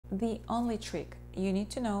the only trick you need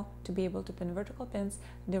to know to be able to pin vertical pins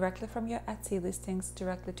directly from your Etsy listings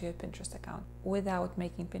directly to your Pinterest account without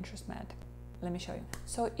making Pinterest mad. Let me show you.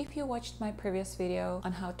 So if you watched my previous video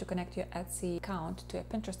on how to connect your Etsy account to a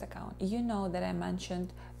Pinterest account, you know that I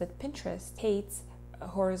mentioned that Pinterest hates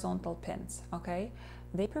horizontal pins, okay?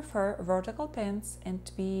 They prefer vertical pins, and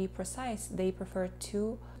to be precise, they prefer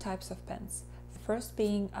two types of pins. First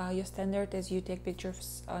being your standard is you take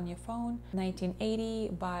pictures on your phone, 1980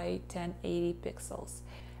 by 1080 pixels.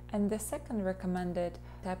 And the second recommended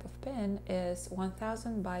type of pin is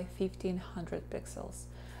 1000 by 1500 pixels.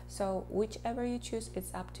 So whichever you choose,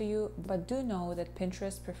 it's up to you, but do know that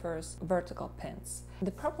Pinterest prefers vertical pins.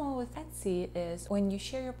 The problem with Etsy is when you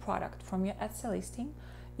share your product from your Etsy listing,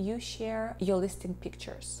 you share your listing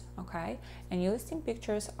pictures, okay? And your listing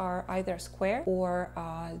pictures are either square or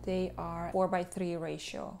they are 4:3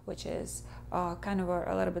 ratio, which is kind of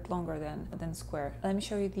a little bit longer than square. Let me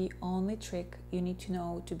show you the only trick you need to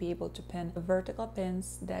know to be able to pin vertical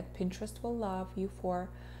pins that Pinterest will love you for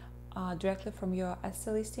directly from your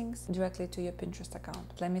Etsy listings directly to your Pinterest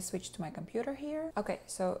account. Let me switch to my computer here. Okay,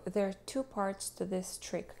 so there are two parts to this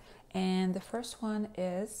trick, and the first one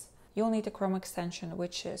is you'll need a Chrome extension,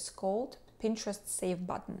 which is called Pinterest Save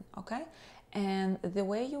button, okay? And the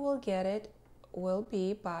way you will get it will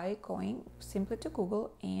be by going simply to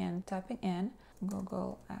Google and typing in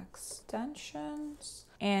Google Extensions,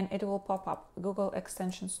 and it will pop up Google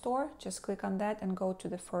Extension Store. Just click on that and go to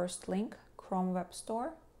the first link, Chrome Web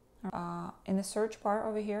Store. In the search bar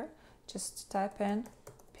over here, just type in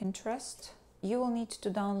Pinterest. You will need to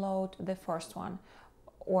download the first one,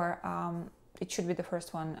 or it should be the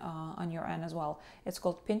first one on your end as well. It's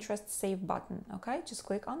called Pinterest Save button, okay? Just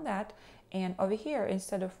click on that, and over here,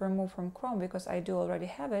 instead of remove from Chrome, because I do already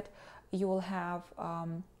have it, you will have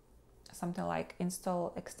something like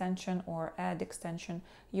install extension or add extension.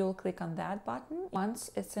 You will click on that button.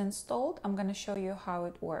 Once it's installed, I'm going to show you how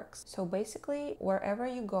it works. So basically, wherever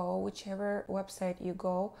you go, whichever website you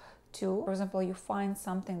go to, for example, you find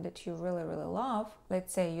something that you really love.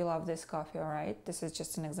 Let's say you love this coffee, all right? This is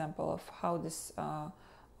just an example of how this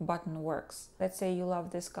button works. Let's say you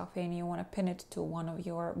love this coffee and you want to pin it to one of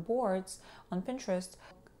your boards on Pinterest.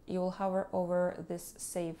 You will hover over this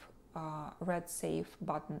save red save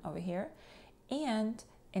button over here, and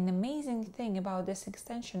an amazing thing about this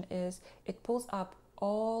extension is it pulls up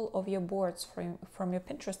all of your boards from your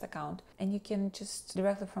Pinterest account, and you can just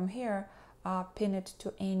directly from here pin it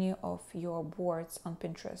to any of your boards on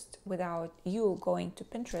Pinterest without you going to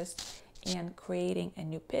Pinterest and creating a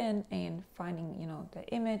new pin and finding, you know, the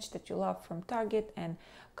image that you love from Target and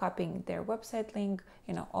copying their website link,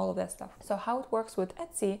 you know, all of that stuff. So how it works with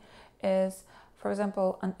Etsy is, for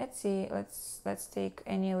example, on Etsy, let's take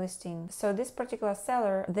any listing. So this particular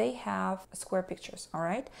seller, they have square pictures, all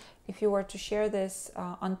right? If you were to share this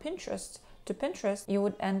on Pinterest to Pinterest, you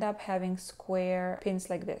would end up having square pins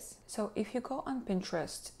like this. So if you go on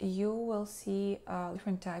Pinterest, you will see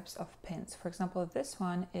different types of pins. For example, this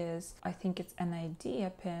one is, I think it's an idea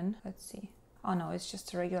pin. Let's see. Oh no, it's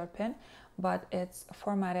just a regular pin, but it's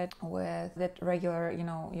formatted with that regular, you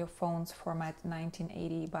know, your phone's format,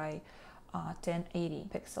 1980 by 1080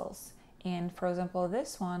 pixels. And for example,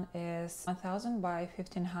 this one is 1000 by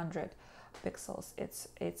 1500 pixels.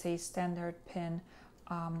 It's a standard pin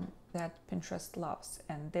that Pinterest loves,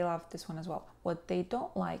 and they love this one as well. What they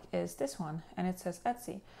don't like is this one, and it says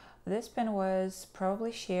Etsy. This pin was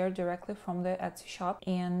probably shared directly from the Etsy shop,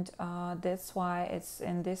 and that's why it's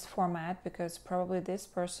in this format, because probably this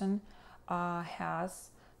person has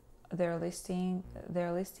their listing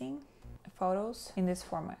photos in this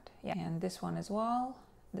format. Yeah, and this one as well,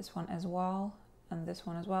 this one as well, and this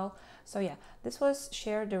one as well. So yeah, this was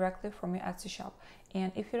shared directly from your Etsy shop.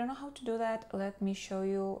 And if you don't know how to do that, let me show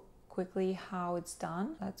you quickly how it's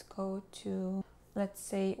done. Let's go to, let's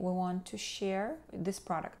say we want to share this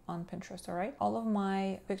product on Pinterest, all right? All of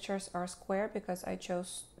my pictures are square because I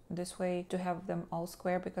chose this way to have them all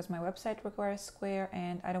square because my website requires square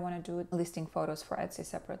and I don't want to do listing photos for Etsy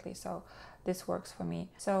separately. So this works for me.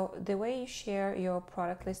 So the way you share your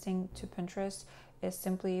product listing to Pinterest is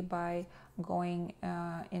simply by going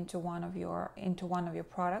into one of your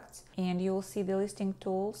products, and you will see the listing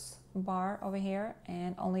tools bar over here,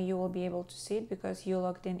 and only you will be able to see it because you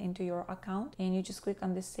logged into your account. And you just click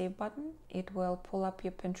on this save button. It will pull up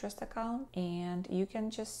your Pinterest account, and you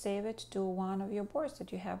can just save it to one of your boards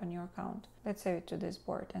that you have in your account. Let's save it to this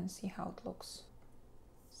board and see how it looks.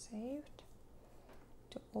 Saved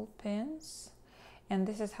to all pins. and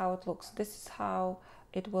this is how it looks. This is how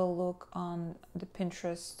it will look on the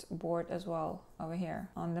Pinterest board as well, over here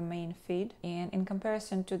on the main feed. And in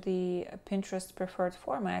comparison to the Pinterest preferred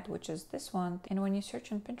format, which is this one, and when you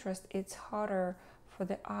search on Pinterest, it's harder for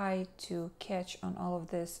the eye to catch on all of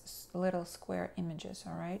these little square images.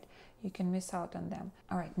 All right, you can miss out on them.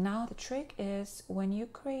 All right, now the trick is when you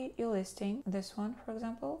create your listing, this one for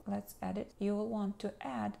example, let's add it, you will want to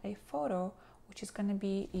add a photo which is going to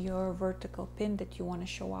be your vertical pin that you want to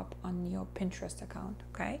show up on your Pinterest account.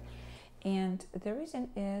 Okay, and the reason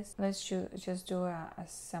is, let's just do a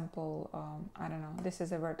sample, I don't know, this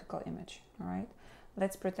is a vertical image. All right,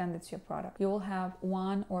 let's pretend it's your product. You will have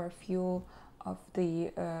one or a few of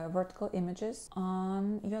the vertical images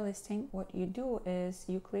on your listing. What you do is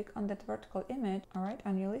you click on that vertical image, all right,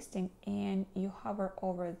 on your listing, and you hover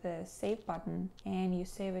over the save button and you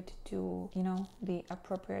save it to, you know, the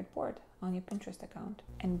appropriate board on your Pinterest account,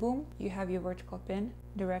 and boom, you have your vertical pin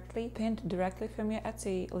pinned directly from your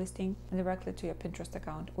Etsy listing directly to your Pinterest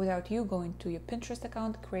account, without you going to your Pinterest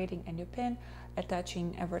account, creating a new pin,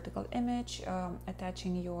 attaching a vertical image,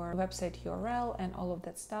 attaching your website URL and all of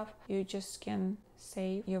that stuff. You just can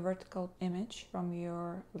save your vertical image from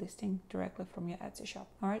your listing directly from your Etsy shop.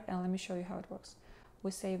 All right, and let me show you how it works.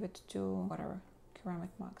 We save it to whatever,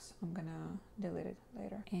 ceramic mugs. I'm gonna delete it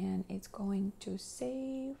later, and it's going to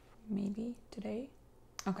save maybe today.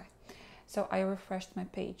 Okay, so I refreshed my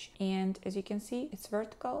page, and as you can see, it's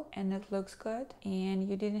vertical and it looks good, and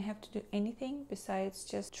you didn't have to do anything besides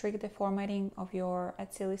just trick the formatting of your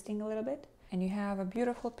Etsy listing a little bit, and you have a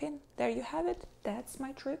beautiful pin. There you have it. That's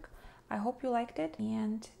my trick. I hope you liked it,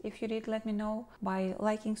 and if you did, let me know by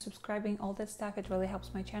liking, subscribing, all that stuff. It really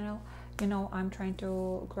helps my channel. You know, I'm trying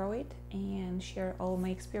to grow it and share all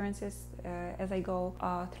my experiences as I go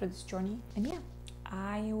through this journey. And yeah,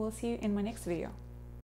 I will see you in my next video.